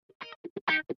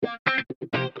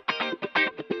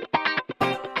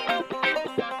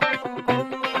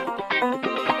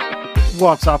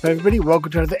What's up, everybody?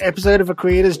 Welcome to another episode of A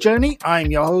Creator's Journey. I'm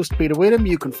your host, Peter Whittam.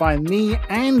 You can find me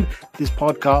and this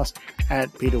podcast at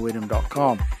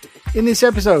peterwhittam.com. In this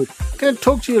episode, I'm going to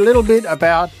talk to you a little bit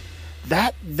about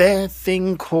that there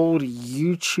thing called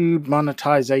YouTube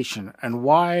monetization and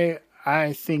why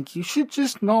I think you should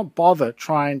just not bother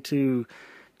trying to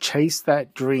chase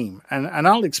that dream. And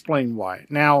I'll explain why.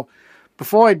 Now,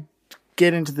 before I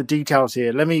get into the details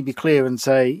here, let me be clear and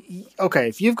say, okay,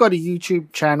 if you've got a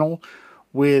YouTube channel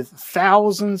with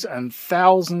thousands and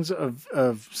thousands of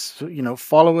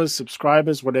followers,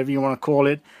 subscribers, whatever you want to call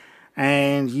it,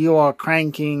 and you are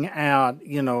cranking out,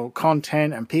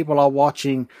 content and people are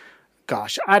watching,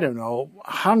 gosh, I don't know,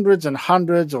 hundreds and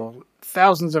hundreds or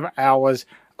thousands of hours.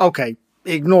 Okay,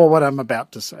 ignore what I'm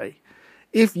about to say.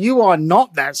 If you are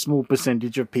not that small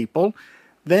percentage of people,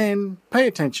 then pay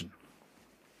attention.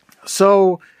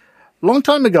 So, long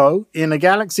time ago, in a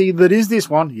galaxy that is this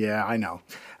one, yeah, I know,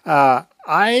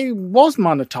 I was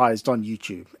monetized on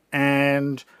YouTube.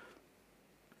 And,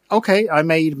 okay, I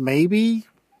made maybe,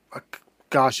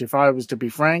 if I was to be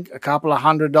frank, a couple of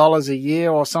 $100 a year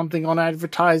or something on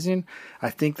advertising.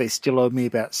 I think they still owe me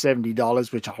about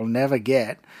 $70, which I'll never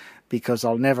get because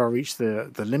I'll never reach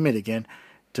the limit again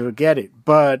to get it.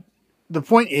 But the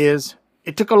point is,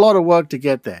 it took a lot of work to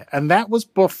get there. And that was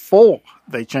before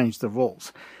they changed the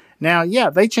rules. Now, yeah,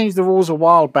 they changed the rules a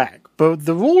while back. But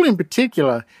the rule in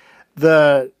particular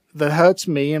that hurts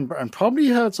me and probably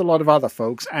hurts a lot of other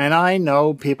folks, and I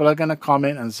know people are going to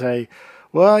comment and say,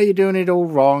 well, you're doing it all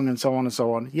wrong and so on and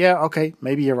so on. Yeah, okay,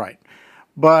 maybe you're right.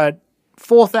 But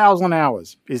 4,000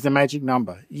 hours is the magic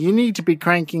number. You need to be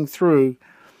cranking through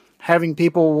having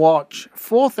people watch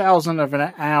 4,000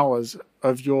 hours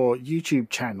of your YouTube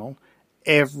channel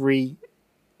every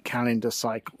calendar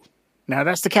cycle. Now,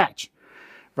 that's the catch,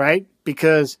 right?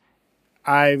 Because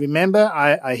I remember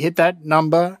I hit that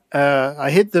number. I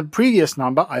hit the previous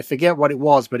number. I forget what it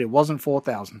was, but it wasn't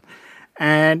 4,000.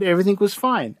 And everything was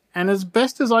fine. And as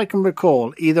best as I can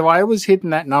recall, either I was hitting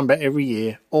that number every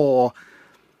year or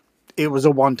it was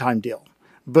a one-time deal.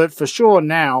 But for sure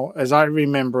now, as I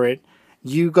remember it,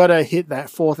 you got to hit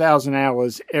that 4,000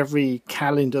 hours every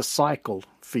calendar cycle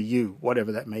for you,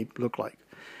 whatever that may look like.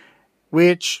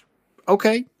 Which,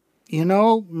 okay,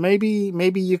 maybe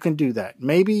you can do that.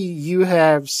 Maybe you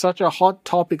have such a hot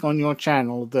topic on your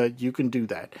channel that you can do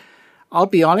that. I'll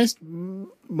be honest,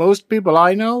 most people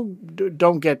I know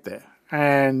don't get there.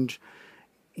 And,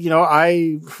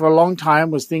 I, for a long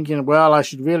time, was thinking, well, I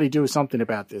should really do something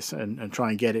about this and try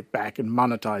and get it back and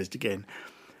monetized again.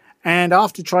 And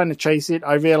after trying to chase it,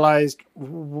 I realized,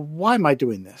 why am I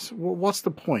doing this? What's the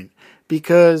point?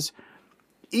 Because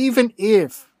even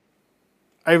if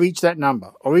I reach that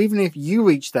number, or even if you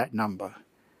reach that number,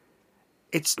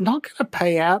 it's not going to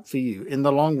pay out for you in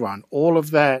the long run, all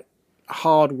of that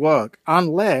hard work,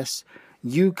 unless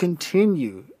you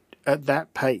continue at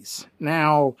that pace.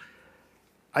 Now,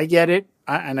 I get it.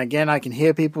 And again, I can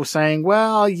hear people saying,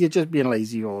 well, you're just being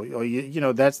lazy or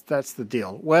that's the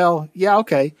deal. Well, yeah,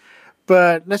 okay.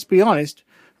 But let's be honest,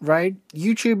 right?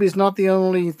 YouTube is not the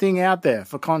only thing out there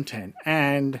for content.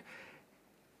 And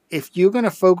if you're going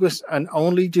to focus and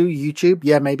only do YouTube,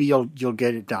 yeah, maybe you'll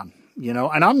get it done,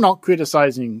 And I'm not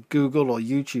criticizing Google or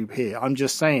YouTube here. I'm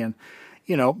just saying,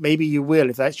 maybe you will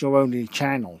if that's your only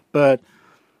channel. But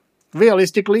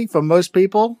realistically, for most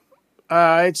people,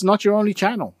 it's not your only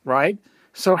channel, right?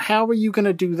 So how are you going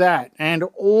to do that? And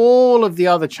all of the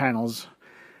other channels,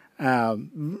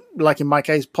 like in my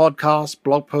case, podcasts,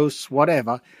 blog posts,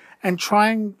 whatever, and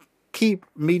try and keep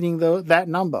meeting that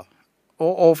number.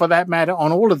 Or for that matter,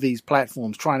 on all of these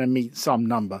platforms, trying to meet some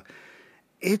number.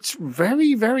 It's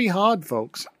very, very hard,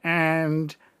 folks.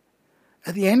 And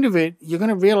at the end of it, you're going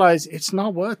to realize it's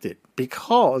not worth it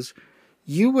because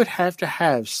you would have to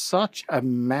have such a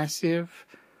massive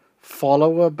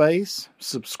follower base,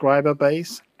 subscriber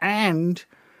base, and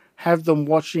have them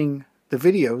watching the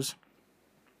videos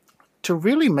to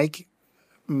really make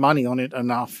money on it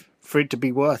enough for it to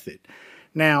be worth it.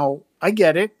 Now, I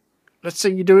get it. Let's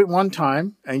say you do it one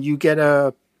time and you get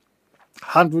a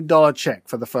 $100 check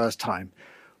for the first time.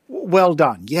 Well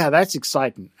done. Yeah, that's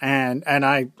exciting. And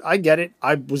I get it.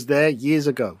 I was there years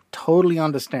ago. Totally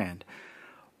understand.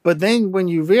 But then when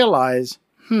you realize,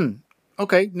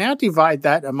 okay, now divide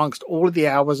that amongst all of the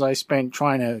hours I spent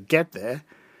trying to get there,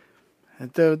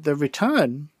 the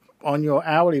return on your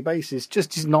hourly basis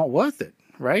just is not worth it,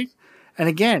 right? And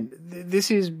again,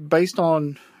 this is based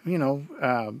on,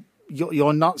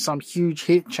 you're not some huge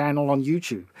hit channel on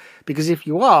YouTube. Because if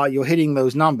you are, you're hitting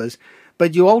those numbers.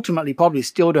 But you ultimately probably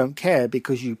still don't care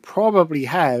because you probably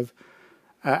have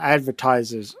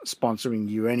advertisers sponsoring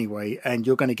you anyway, and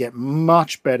you're going to get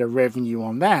much better revenue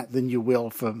on that than you will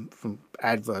from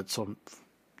adverts on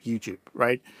YouTube,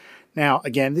 right? Now,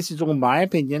 again, this is all my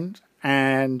opinion,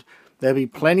 and there'll be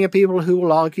plenty of people who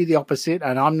will argue the opposite,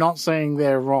 and I'm not saying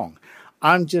they're wrong.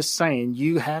 I'm just saying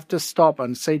you have to stop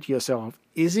and say to yourself,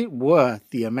 is it worth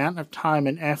the amount of time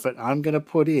and effort I'm going to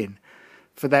put in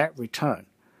for that return?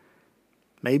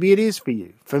 Maybe it is for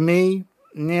you. For me,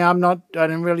 yeah, I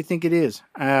don't really think it is.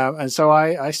 And so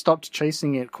I stopped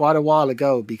chasing it quite a while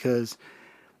ago because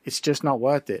it's just not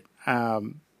worth it.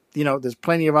 There's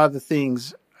plenty of other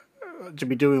things to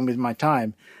be doing with my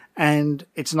time. And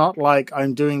it's not like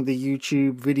I'm doing the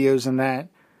YouTube videos and that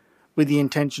with the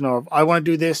intention of, I want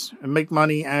to do this and make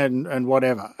money and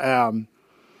whatever.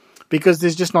 Because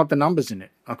there's just not the numbers in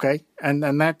it, okay? And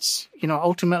that's,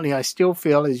 ultimately I still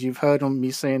feel, as you've heard on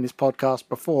me say in this podcast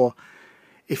before,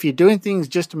 if you're doing things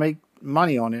just to make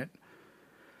money on it,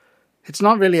 it's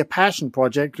not really a passion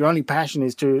project. Your only passion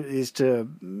is to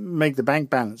make the bank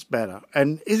balance better.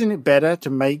 And isn't it better to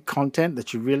make content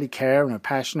that you really care and are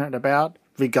passionate about,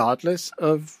 regardless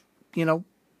of,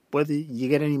 whether you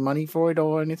get any money for it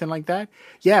or anything like that?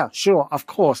 Yeah, sure, of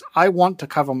course. I want to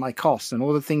cover my costs and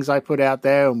all the things I put out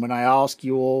there. And when I ask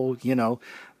you all,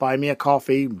 buy me a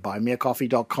coffee,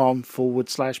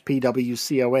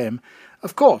 buymeacoffee.com/PWCOM.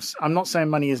 Of course, I'm not saying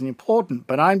money isn't important,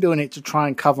 but I'm doing it to try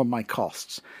and cover my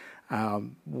costs.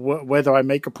 Whether I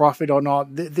make a profit or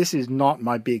not, this is not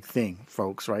my big thing,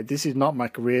 folks, right? This is not my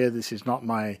career. This is not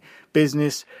my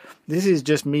business. This is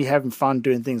just me having fun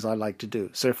doing things I like to do.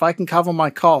 So if I can cover my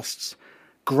costs,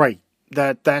 great.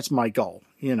 That's my goal,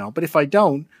 But if I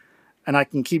don't, and I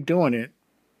can keep doing it,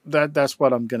 that's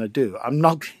what I'm going to do. I'm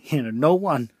not, no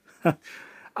one.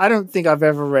 I don't think I've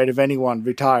ever read of anyone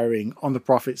retiring on the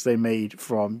profits they made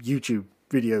from YouTube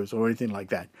videos or anything like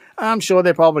that. I'm sure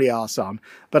there probably are some,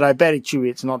 but I bet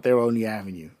it's not their only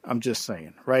avenue. I'm just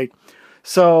saying, right?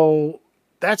 So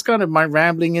that's kind of my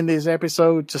rambling in this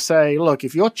episode to say, look,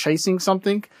 if you're chasing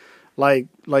something like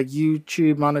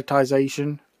YouTube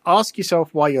monetization, ask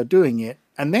yourself why you're doing it,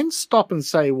 and then stop and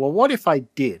say, well, what if I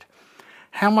did?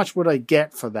 How much would I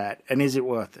get for that? And is it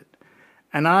worth it?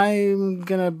 And I'm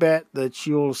going to bet that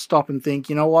you'll stop and think,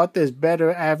 you know what, there's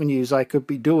better avenues I could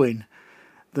be doing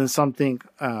than something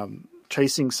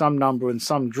chasing some number and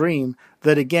some dream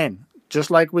that, again,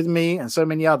 just like with me and so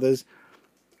many others,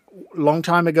 long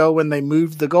time ago when they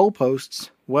moved the goalposts,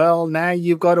 well, now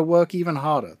you've got to work even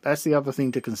harder. That's the other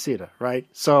thing to consider, right?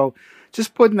 So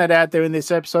just putting that out there in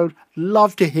this episode.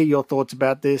 Love to hear your thoughts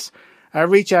about this.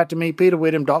 Reach out to me,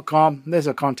 peterwhittam.com. There's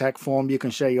a contact form. You can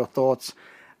share your thoughts.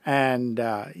 And,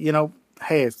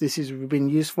 hey, if this has been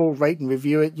useful, rate and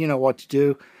review it. You know what to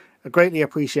do. I greatly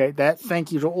appreciate that.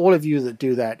 Thank you to all of you that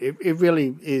do that. It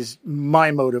really is my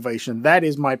motivation. That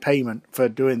is my payment for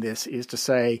doing this, is to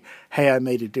say, hey, I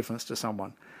made a difference to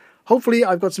someone. Hopefully,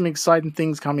 I've got some exciting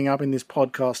things coming up in this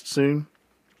podcast soon.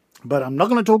 But I'm not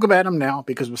going to talk about them now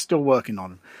because we're still working on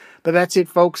them. But that's it,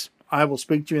 folks. I will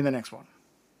speak to you in the next one.